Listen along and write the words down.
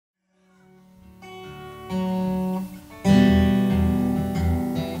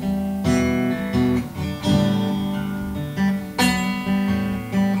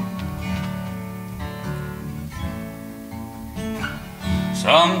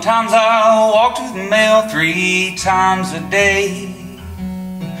Sometimes I walk to the mail 3 times a day,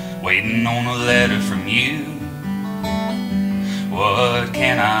 waiting on a letter from you. What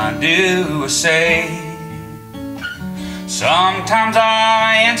can I do or say? Sometimes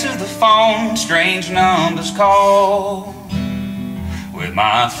I answer the phone, strange numbers call, with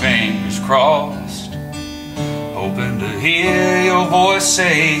my fingers crossed, hoping to hear your voice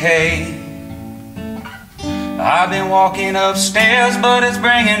say, hey. I've been walking upstairs, but it's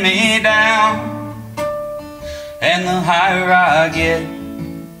bringing me down, and the higher I get,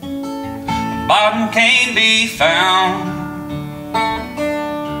 the bottom can't be found.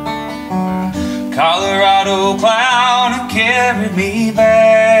 Colorado cloud carried me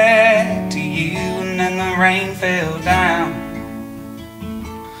back to you, and then the rain fell down,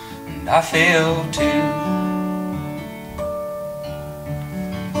 and I fell too.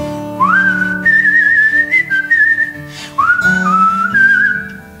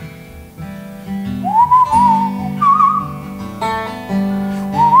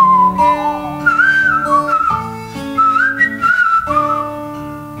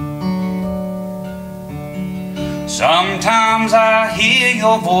 Sometimes I hear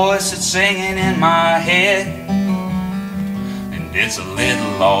your voice, it's singing in my head, and it's a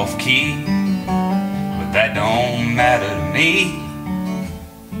little off key, but that don't matter to me.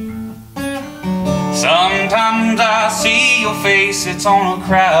 Sometimes I see your face, it's on a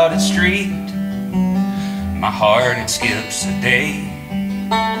crowded street, my heart it skips a day,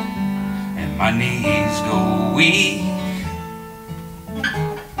 and my knees go weak.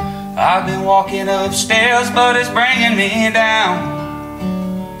 I've been walking upstairs, but it's bringing me down,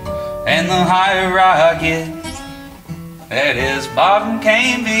 and the higher I get, that is, bottom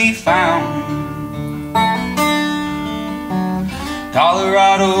can't be found.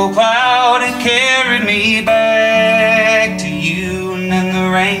 Colorado cloud, it carried me back to you, and then the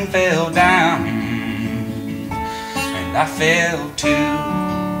rain fell down, and I fell too.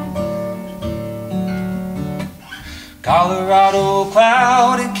 Colorado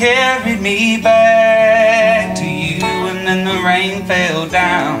cloud, it carried me back to you, and then the rain fell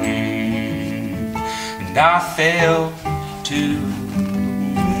down, and I fell too.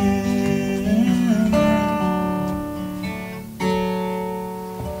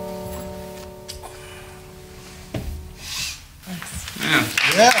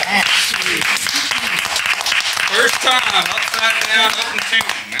 Yeah. First time, upside down, up and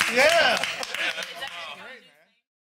down. Yeah.